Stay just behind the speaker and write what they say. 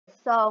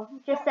So,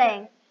 just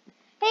saying.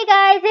 Hey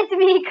guys, it's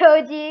me,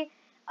 Koji.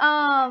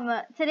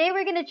 Today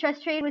we're gonna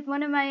trust trade with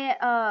one of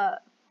my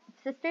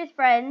sister's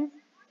friends,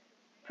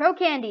 Pro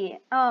Candy.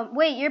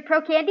 Wait, you're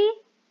Pro Candy?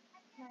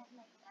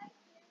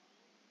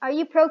 Are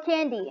you Pro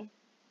Candy?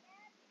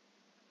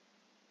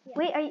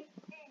 Wait, are you?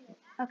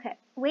 Okay.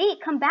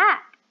 Wait, come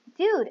back,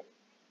 dude.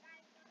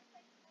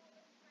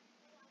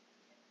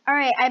 All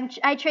right,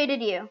 I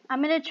traded you.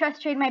 I'm gonna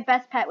trust trade my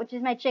best pet, which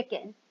is my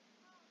chicken.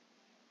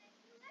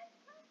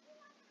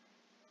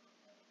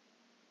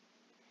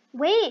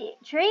 Wait,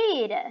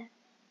 trade.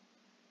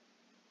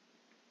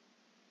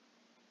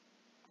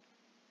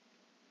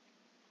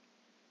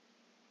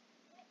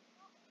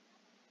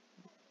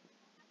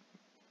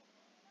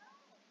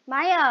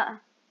 Maya,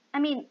 I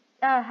mean,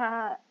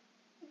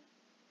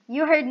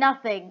 you heard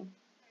nothing.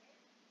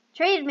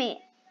 Trade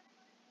me.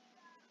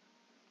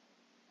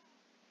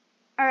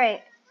 All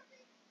right.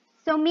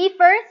 So me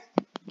first.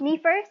 Me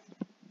first.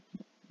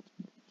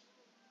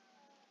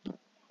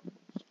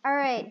 All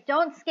right.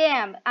 Don't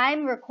scam.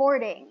 I'm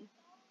recording.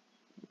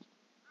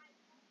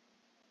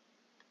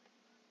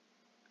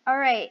 All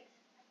right.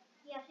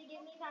 Yeah, she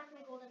gave me back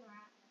my golden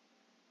rat.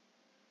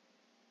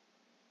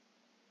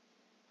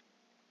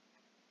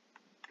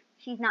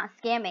 She's not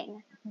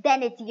scamming.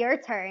 Then it's your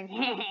turn.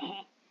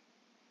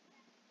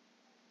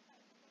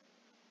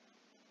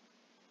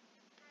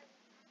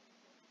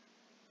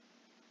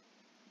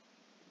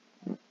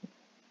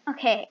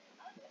 Okay.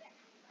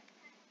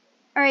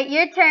 All right,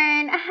 your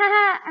turn.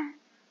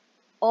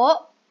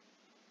 Oh,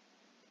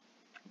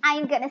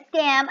 I'm gonna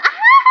scam.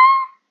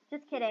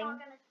 Just kidding. I'm not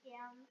gonna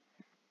scam.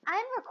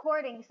 I'm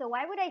recording, so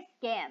why would I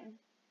scam?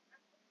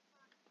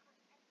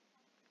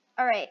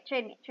 All right,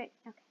 trade me. Trade.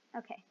 Okay.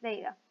 Okay. There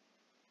you go.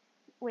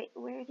 Wait,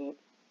 where did?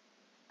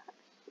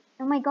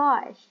 Oh my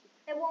gosh.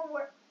 It won't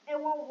work. It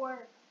won't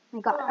work. Oh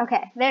my God. Hold on.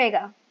 Okay, there you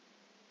go.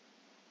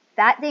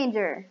 That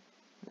danger.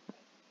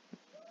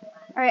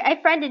 All right,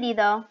 I friended you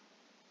though.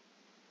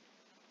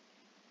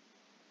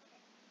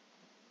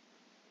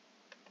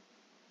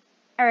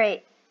 All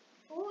right.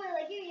 Ooh, I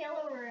like your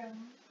yellow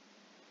room.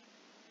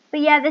 But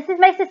yeah, this is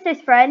my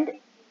sister's friend.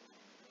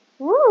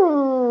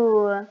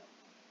 Ooh.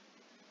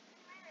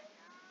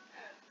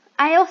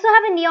 I also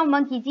have a neon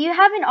monkey. Do you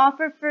have an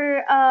offer for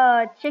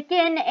a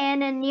chicken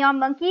and a neon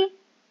monkey?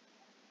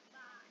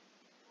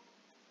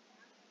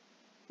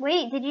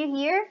 Wait, did you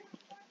hear?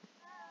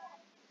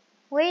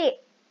 Wait.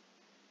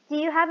 Do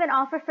you have an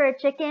offer for a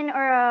chicken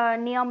or a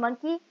neon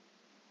monkey?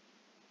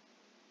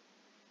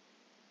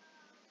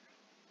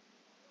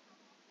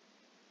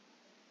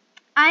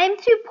 I'm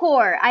too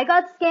poor. I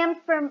got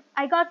scammed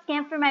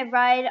for my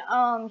ride,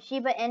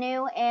 Shiba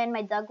Inu and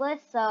my Douglas,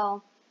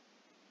 so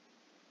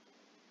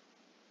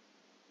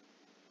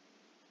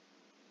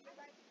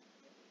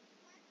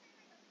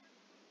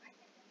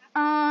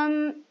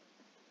um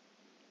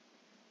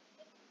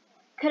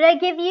could I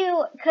give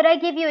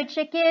you a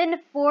chicken,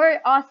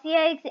 4 Aussie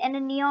eggs, and a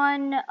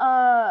neon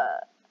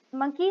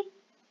monkey?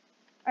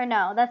 Or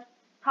no, that's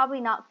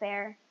probably not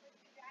fair.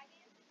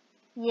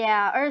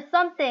 Yeah, or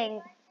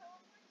something.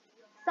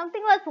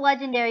 Something less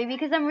legendary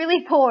because I'm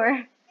really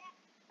poor.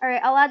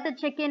 Alright, I'll add the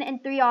chicken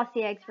and 3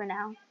 Aussie eggs for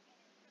now.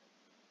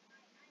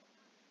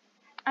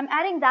 I'm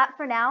adding that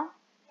for now.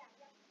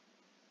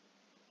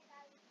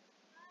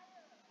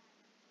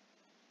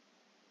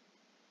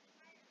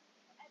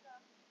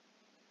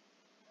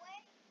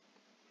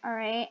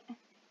 Alright.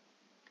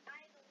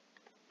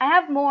 I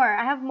have more.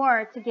 I have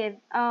more to give.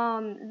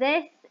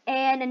 This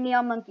and a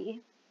neon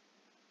monkey.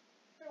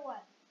 For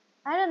what?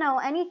 I don't know,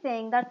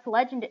 anything that's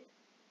legendary.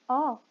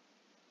 Oh.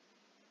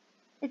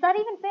 Is that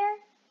even fair?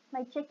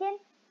 My chicken?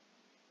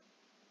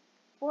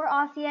 4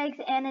 Aussie eggs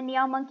and a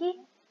neon monkey?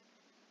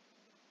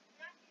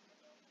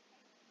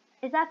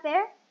 Is that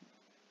fair?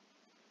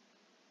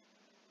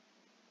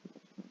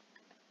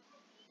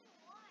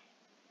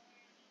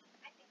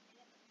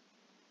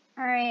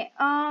 Alright,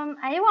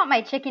 I want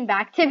my chicken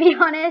back, to be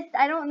honest.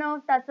 I don't know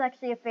if that's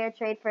actually a fair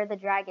trade for the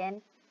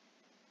dragon.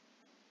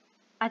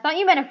 I thought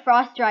you meant a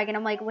frost dragon.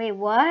 I'm like, wait,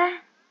 what?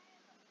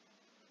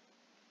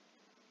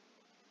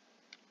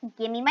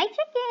 Give me my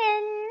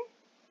chicken.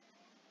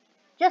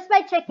 Just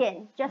my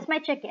chicken. Just my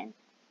chicken.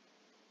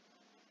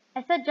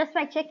 I said just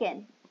my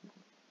chicken.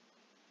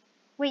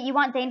 Wait, you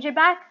want danger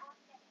back?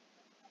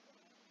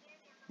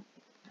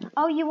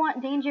 Oh, you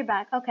want danger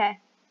back. Okay.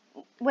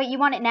 Wait, you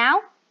want it now?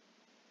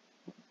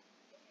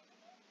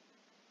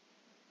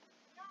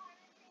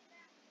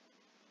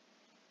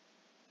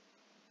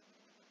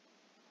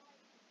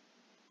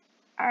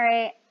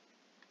 Alright.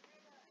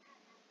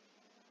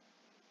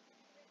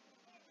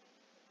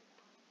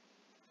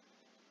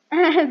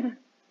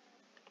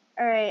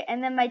 Alright,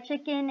 and then my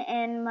chicken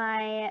and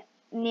my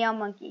neon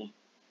monkey.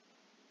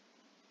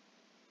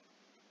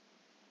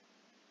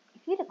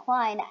 If you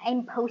decline,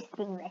 I'm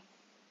posting this.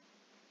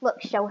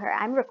 Look, show her.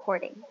 I'm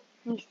recording.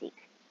 You see.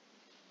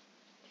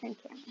 Turn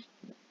camera.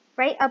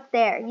 Right up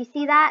there. You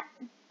see that?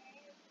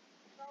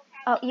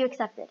 Oh, you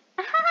accepted.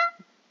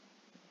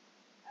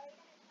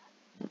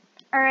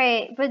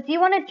 Alright, but do you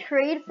want to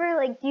trade for,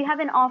 like, do you have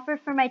an offer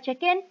for my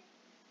chicken?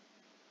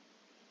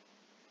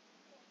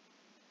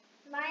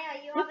 Maya,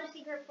 you have a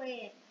secret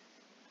plate.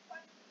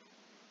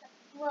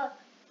 Look.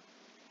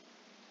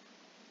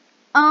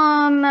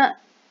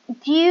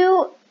 Do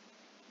you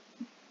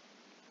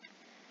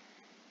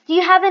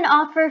have an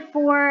offer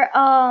for,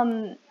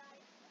 Maya,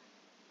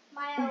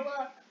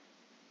 look.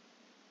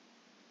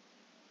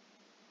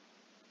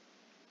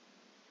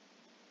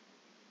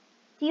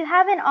 do you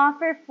have an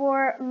offer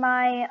for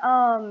my,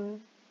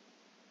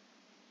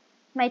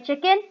 my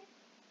chicken?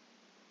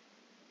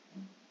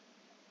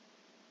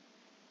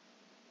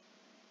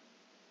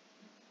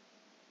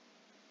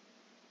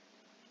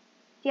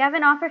 Do you have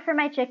an offer for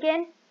my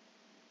chicken?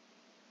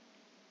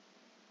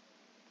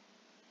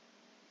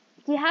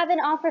 Do you have an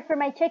offer for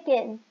my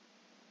chicken?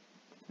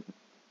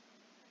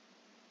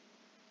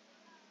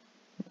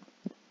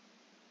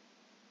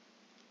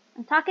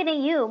 I'm talking to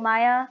you,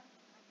 Maya.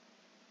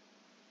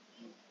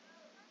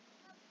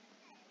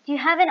 Do you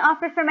have an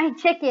offer for my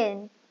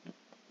chicken?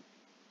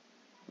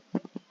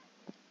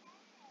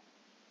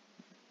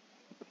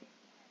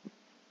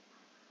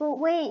 Well,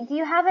 wait, do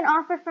you have an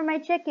offer for my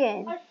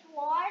chicken? A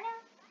swan?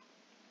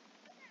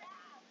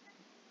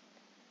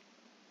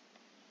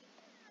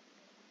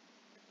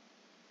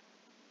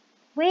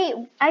 Wait,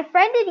 I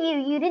friended you.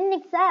 You didn't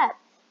accept.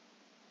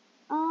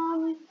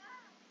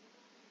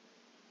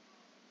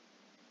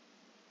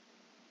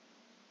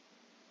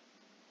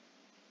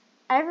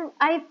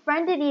 I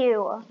friended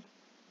you.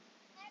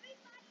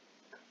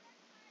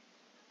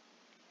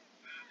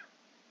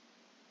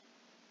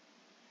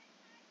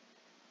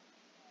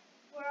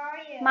 Where are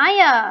you?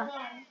 Maya. Hold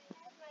on.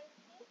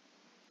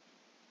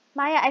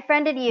 Maya, I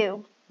friended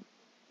you.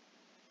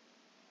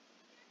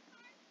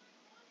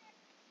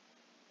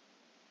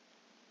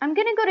 I'm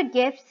gonna go to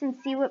gifts and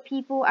see what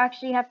people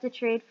actually have to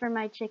trade for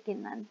my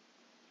chicken then.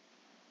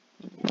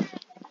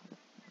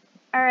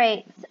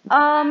 Alright,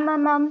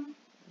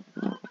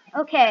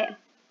 okay.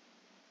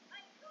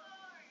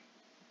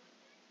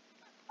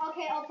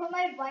 Okay, I'll put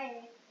my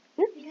bike.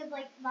 Oops. Because,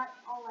 like, that's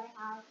all I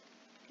have.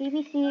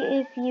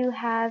 ABC if you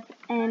have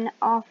an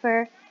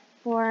offer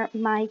for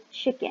my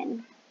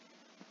chicken.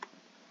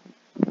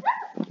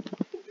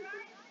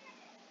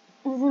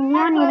 Is the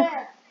neon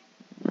unicorn?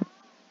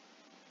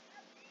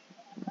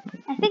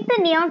 I think the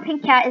neon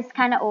pink cat is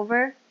kind of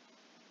over.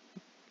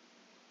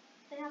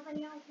 They have a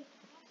neon pink.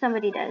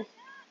 Somebody does.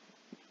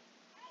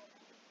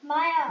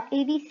 Maya.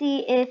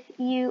 ABC if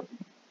you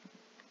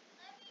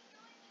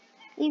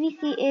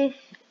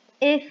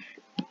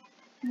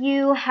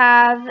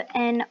have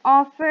an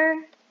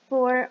offer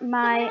for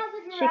my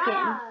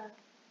chicken.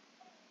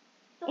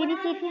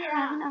 ABC if you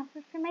have an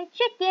offer for my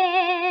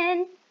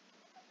chicken.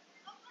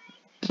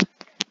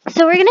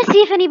 So we're gonna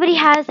see if anybody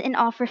has an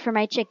offer for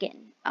my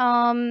chicken.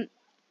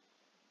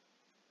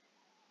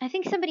 I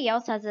think somebody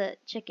else has a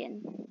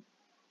chicken.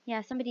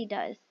 Yeah, somebody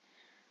does.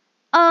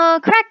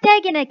 Cracked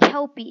egg and a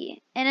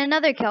kelpie and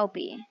another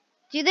kelpie.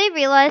 Do they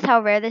realize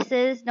how rare this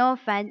is? No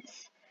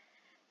offense.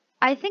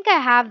 I think I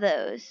have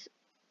those.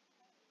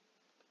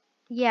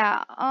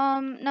 Yeah,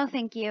 no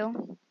thank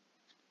you.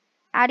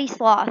 Addie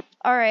Sloth.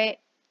 Alright.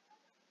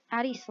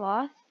 Addie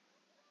Sloth?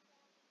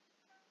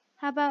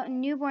 How about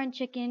newborn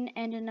chicken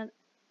and another,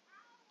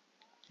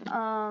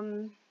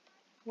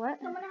 what?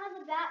 Someone has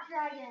a bat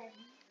dragon.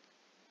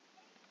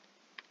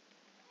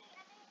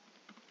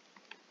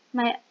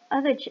 My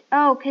other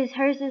oh, cause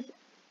hers is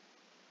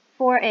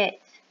for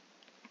it.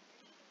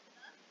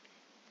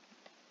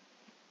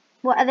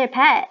 What other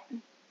pet?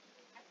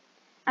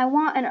 I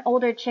want an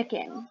older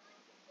chicken.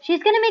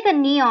 She's gonna make a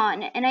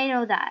neon, and I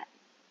know that.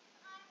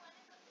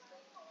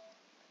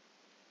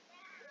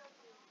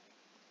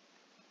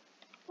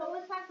 So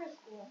it's time for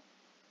school.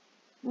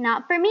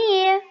 Not for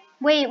me.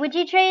 Wait, would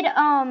you trade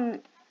a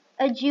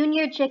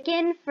junior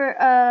chicken for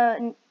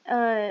a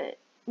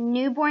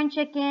newborn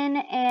chicken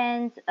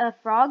and a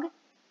frog? Yeah.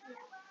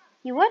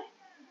 You would?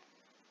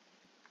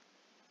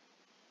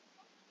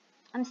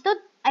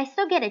 I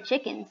still get a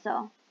chicken,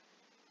 so.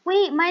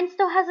 Wait, mine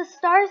still has a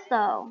stars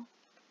though.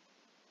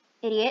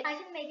 Idiot. I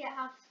can make it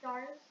have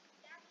stars.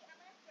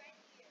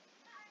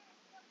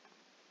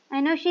 I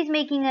know she's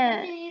making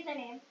What's a your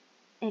username?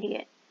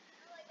 idiot.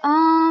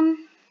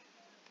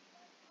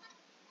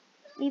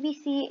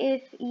 ABC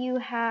if you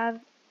have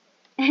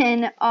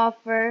an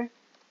offer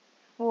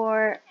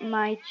for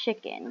my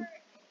chicken.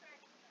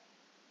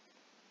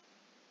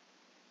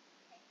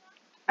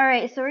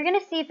 Alright, so we're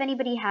gonna see if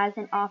anybody has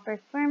an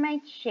offer for my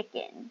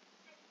chicken.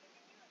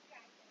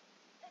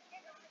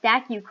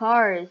 Stack you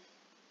cars.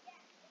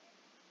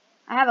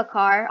 I have a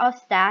car. I'll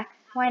stack.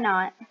 Why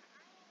not?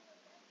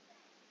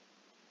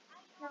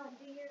 No,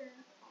 do your...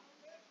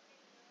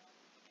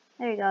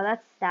 There you go.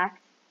 That's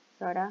stacked.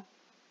 Sorta.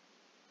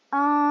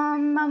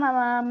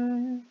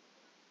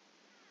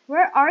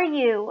 Where are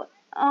you?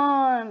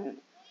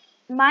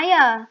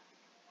 Maya.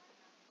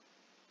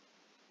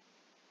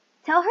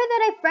 Tell her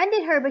that I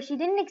friended her, but she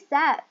didn't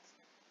accept.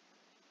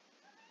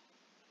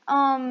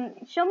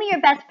 Show me your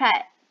best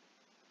pet.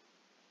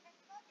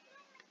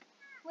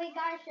 Wait,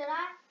 guys, should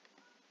I?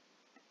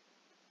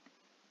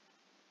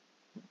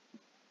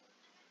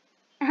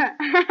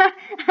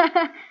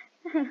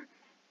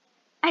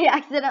 I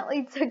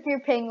accidentally took your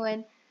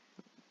penguin.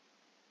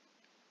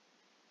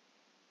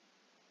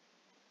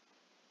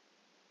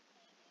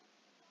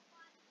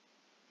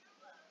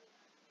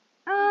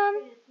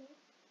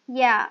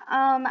 Yeah,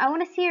 I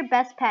want to see your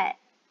best pet.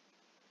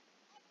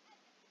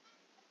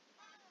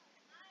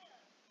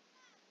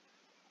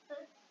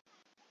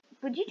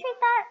 Would you treat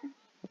that?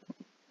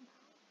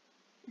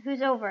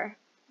 Who's over?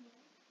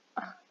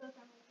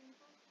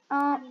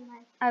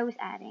 I was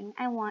adding.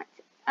 I want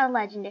a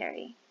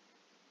legendary.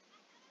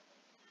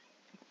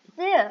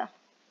 Ugh.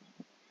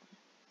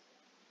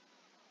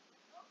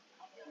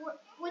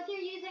 What's your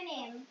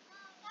username?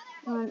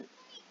 Um,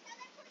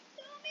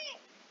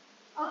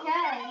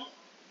 Okay.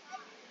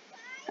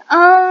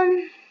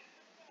 um,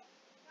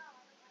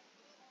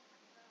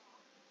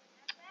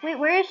 wait,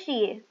 where is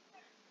she?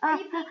 Are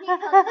you picking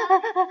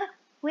Coca?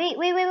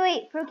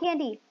 Wait. Pro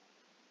Candy.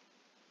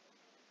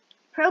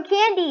 Pro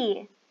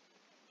Candy.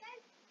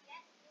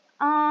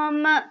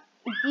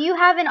 Do you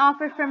have an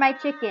offer for my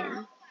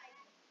chicken?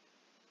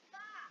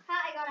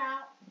 I got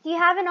out. Do you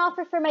have an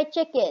offer for my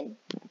chicken?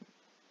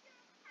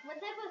 What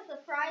type of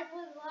surprise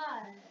was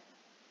that?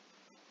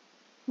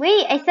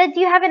 Wait, I said, do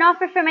you have an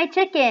offer for my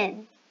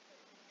chicken?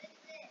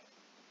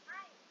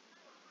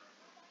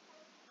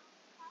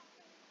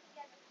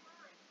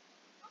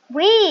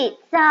 Wait,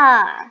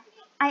 I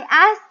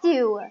asked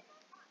you.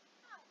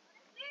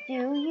 Do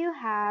you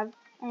have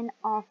an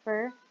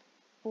offer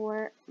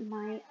for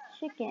my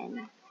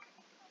chicken?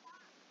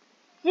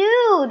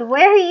 Dude,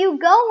 where are you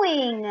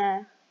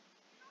going?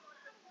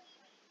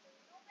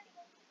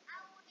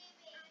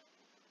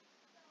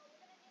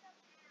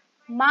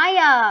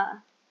 Maya,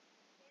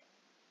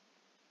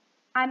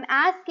 I'm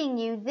asking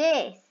you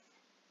this.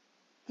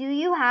 Do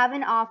you have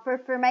an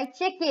offer for my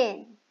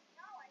chicken?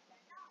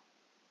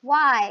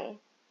 Why?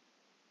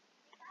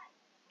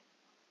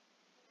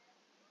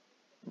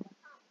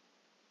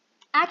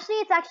 Actually,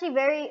 it's actually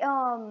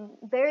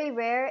very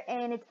rare,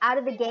 and it's out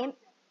of the game.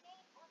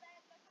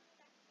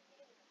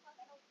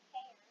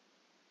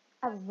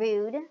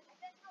 Rude.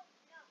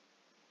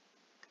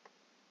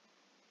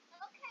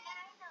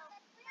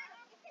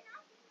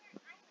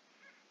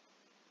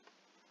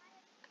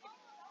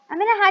 I'm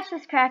gonna hatch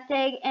this cracked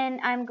egg, and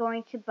I'm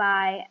going to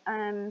buy,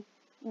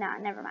 nah,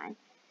 never mind.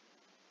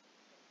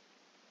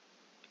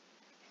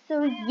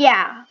 So,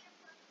 yeah.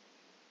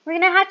 We're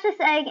gonna hatch this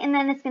egg, and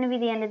then it's gonna be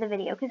the end of the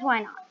video, because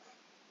why not?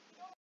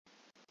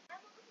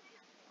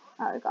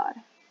 Oh, God.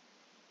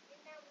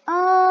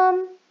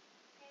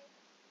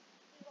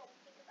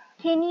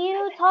 Can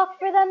you talk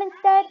for them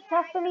instead?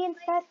 Talk for me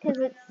instead,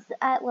 because it's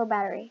at low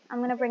battery.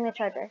 I'm gonna bring the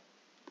charger.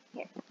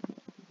 Here.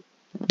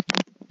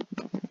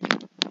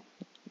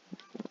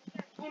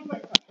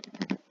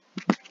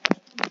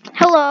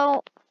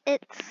 Hello,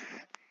 it's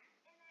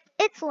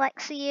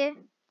Lexi.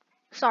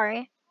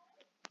 Sorry,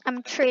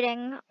 I'm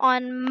trading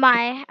on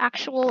my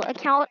actual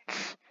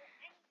accounts.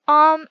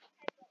 Um,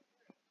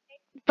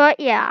 but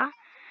yeah.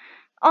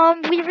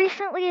 We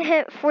recently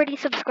hit 40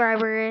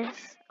 subscribers.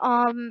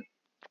 Um,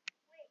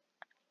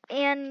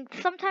 and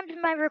sometimes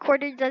my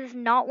recorder does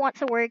not want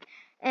to work,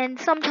 and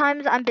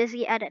sometimes I'm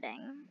busy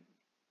editing,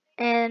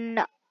 and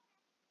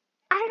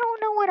I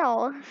don't know what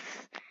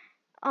else.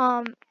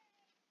 Um,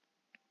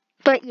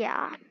 but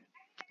yeah.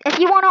 If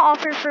you want to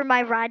offer for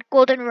my ride,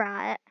 Golden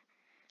Rat,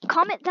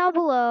 comment down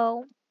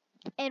below.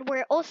 And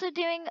we're also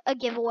doing a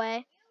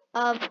giveaway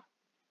of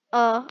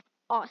a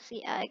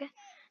Aussie egg.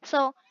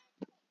 So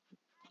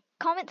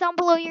comment down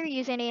below your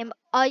username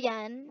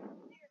again.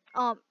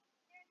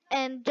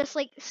 And just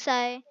like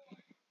say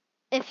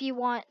if you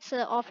want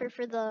to offer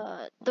for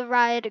the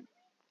ride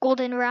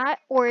Golden Rat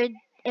or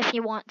if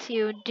you want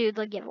to do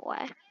the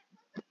giveaway.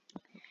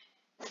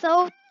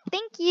 So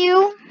thank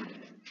you.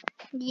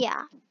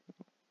 Yeah.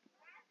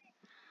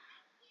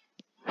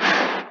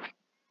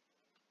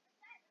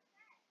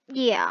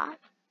 Yeah.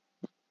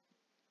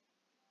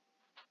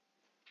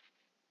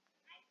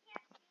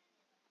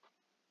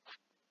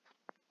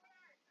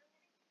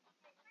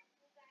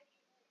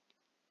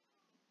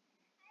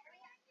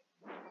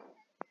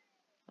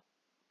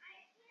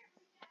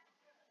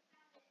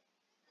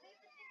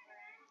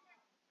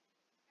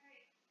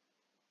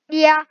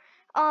 Yeah.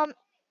 Um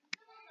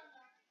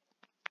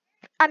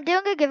I'm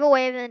doing a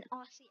giveaway of an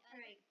Aussie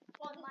egg.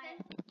 Plug this in.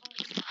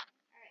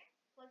 Alright.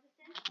 Plug this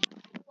in.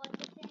 Plug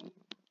this in.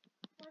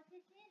 Plug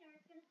this in or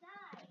it's gonna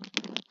die.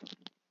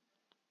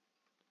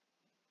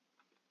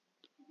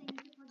 I'm saying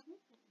you should plug this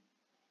in.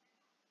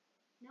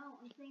 No,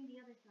 I'm saying the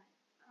other side.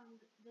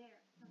 There.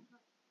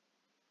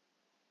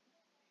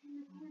 In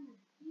the corner.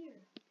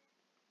 Here.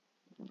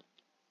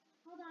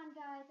 Hold on,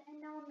 guys. I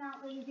know I'm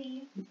not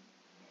lazy.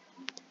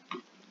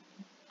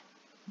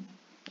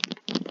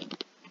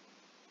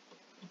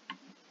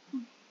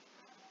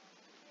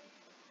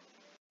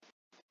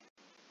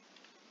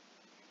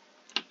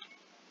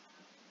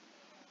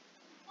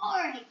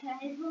 Alright,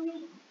 guys. Let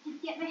me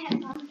just get my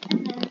headphones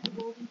and then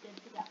we'll be good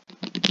to go.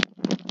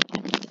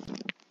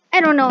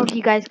 I don't know if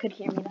you guys could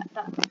hear me that.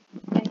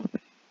 I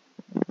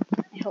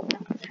hope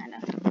not, kind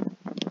of.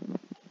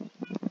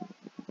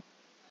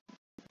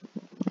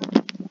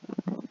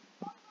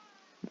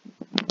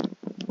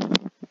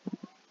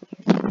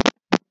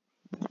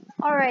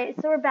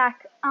 Alright, so we're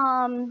back.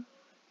 And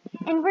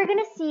we're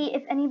gonna see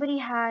if anybody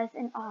has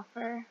an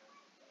offer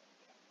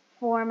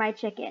for my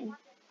chicken.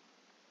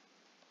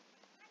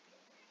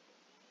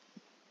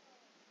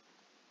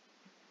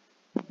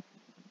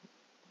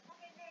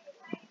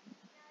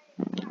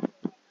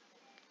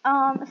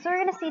 So we're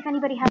gonna see if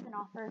anybody has an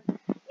offer.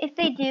 If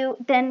they do,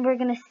 then we're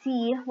gonna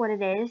see what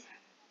it is.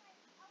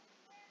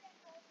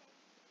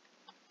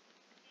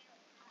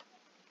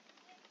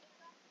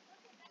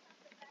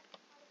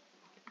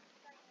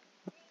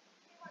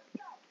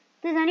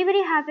 Does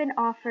anybody have an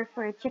offer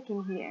for a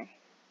chicken here?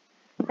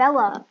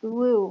 Bella,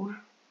 woo.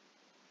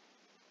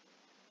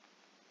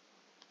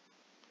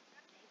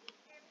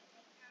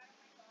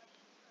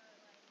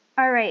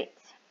 Alright.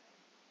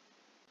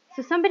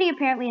 So somebody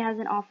apparently has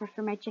an offer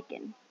for my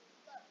chicken.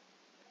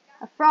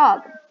 A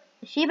frog,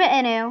 a Shiba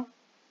Inu,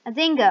 a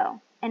dingo,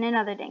 and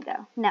another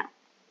dingo. No.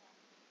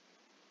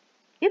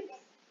 Oops.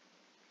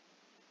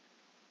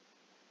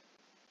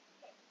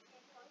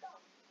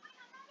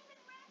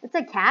 It's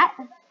a cat?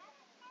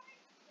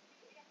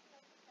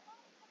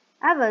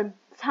 I have a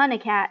ton of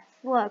cats.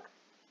 Look.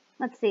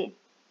 Let's see.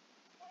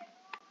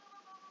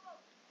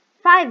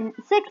 5,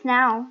 6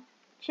 now.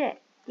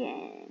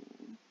 Chicken.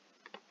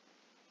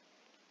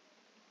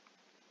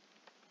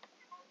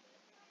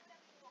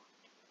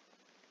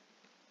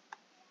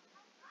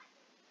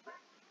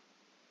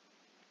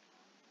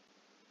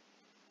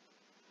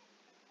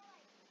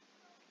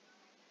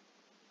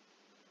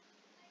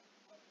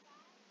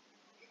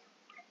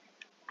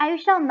 I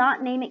shall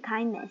not name it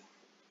kindness.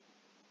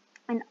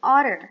 An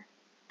otter.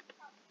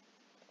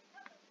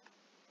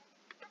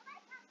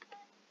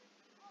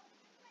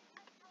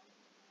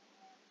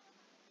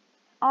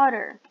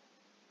 Otter.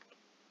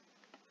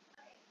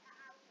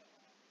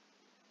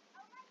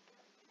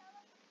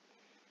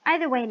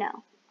 Either way,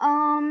 no.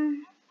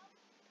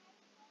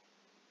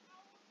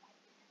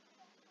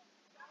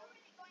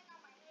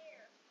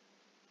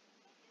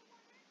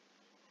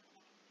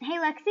 Hey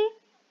Lexi,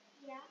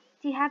 Yeah.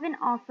 do you have an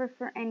offer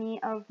for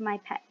any of my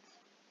pets?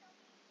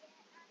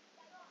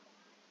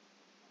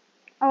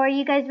 Oh, are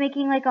you guys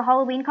making like a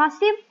Halloween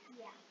costume?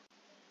 Yeah.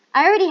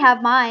 I already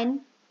have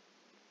mine.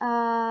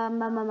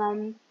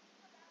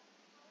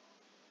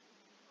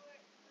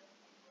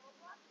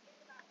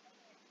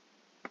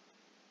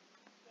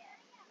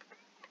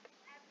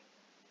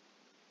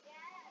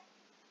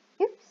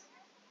 Oops.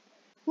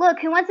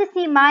 Look, who wants to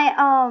see my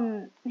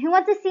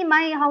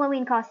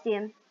Halloween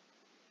costume?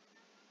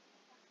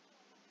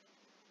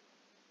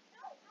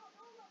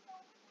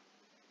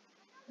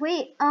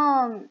 Wait,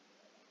 where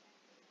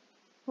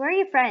are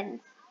your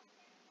friends?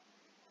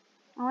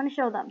 I want to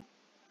show them.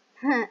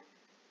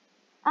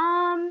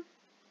 Alright,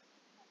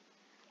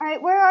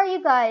 where are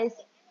you guys?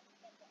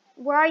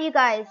 Where are you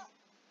guys?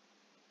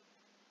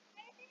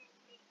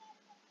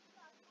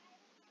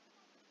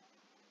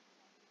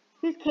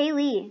 Who's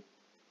Kaylee?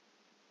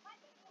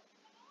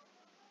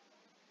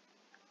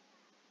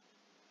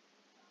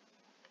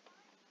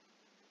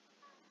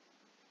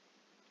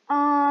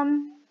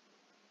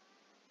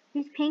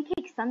 Who's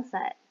Pancake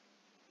Sunset?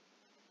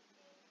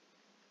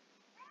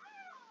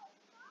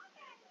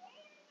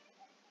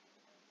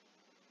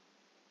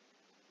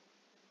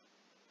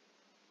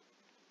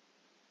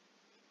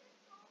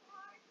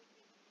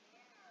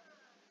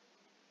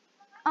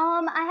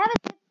 I have a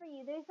tip for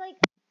you. There's like,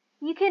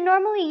 you can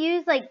normally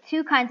use like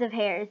 2 kinds of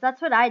hairs.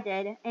 That's what I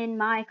did in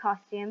my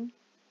costume.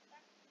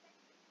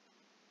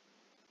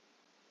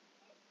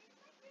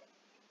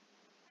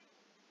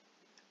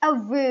 A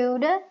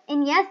rude,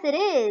 and yes, it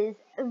is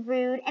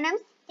rude, and I'm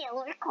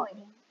still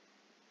recording.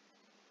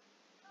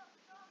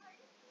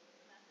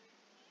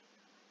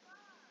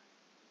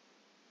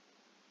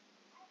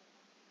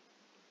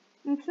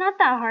 It's not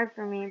that hard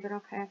for me, but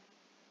okay.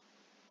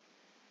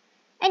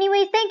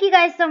 Anyways, thank you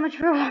guys so much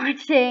for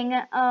watching.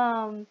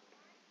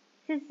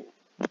 This is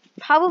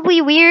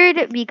probably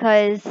weird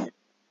because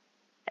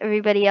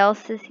everybody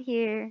else is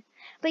here.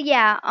 But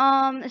yeah,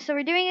 so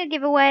we're doing a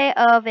giveaway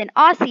of an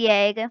Aussie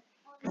egg.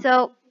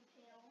 So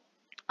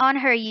on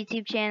her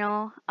YouTube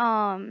channel. Actually,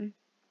 I'm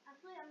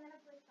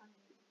gonna put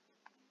something.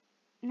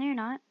 No, you're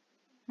not.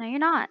 No, you're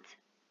not.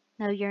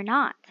 No, you're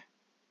not.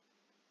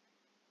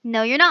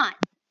 No, you're not.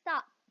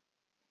 Stop.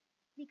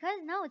 Because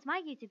no, it's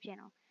my YouTube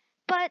channel.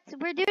 But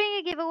we're doing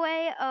a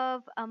giveaway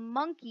of a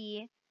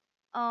monkey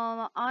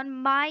on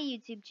my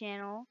YouTube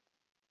channel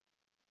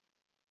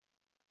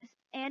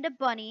and a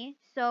bunny.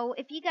 So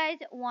if you guys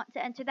want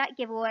to enter that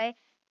giveaway,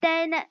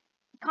 then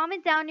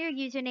comment down your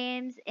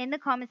usernames in the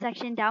comment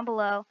section down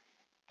below.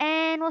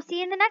 And we'll see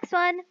you in the next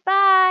one.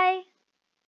 Bye.